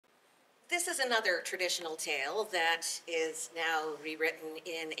This is another traditional tale that is now rewritten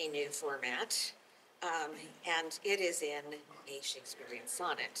in a new format, and it is in a Shakespearean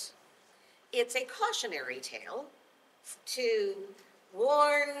sonnet. It's a cautionary tale to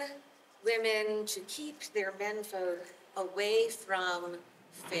warn women to keep their menfolk away from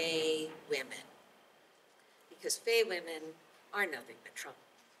fey women, because fey women are nothing but trouble.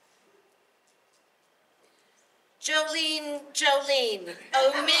 Jolene, Jolene,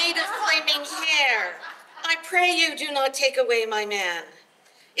 O maid of flaming hair, I pray you do not take away my man.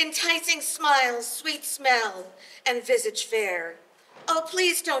 Enticing smile, sweet smell, and visage fair. Oh,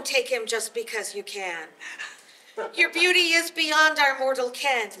 please don't take him just because you can. Your beauty is beyond our mortal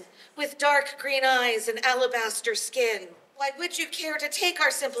ken, with dark green eyes and alabaster skin. Why would you care to take our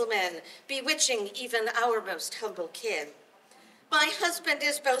simple men, bewitching even our most humble kin? My husband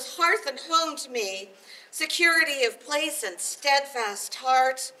is both hearth and home to me, security of place and steadfast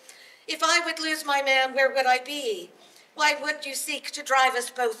heart. If I would lose my man, where would I be? Why would you seek to drive us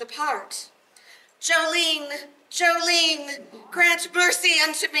both apart? Jolene, Jolene, grant mercy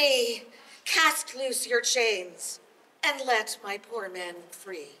unto me. Cast loose your chains and let my poor men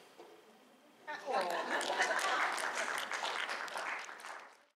free.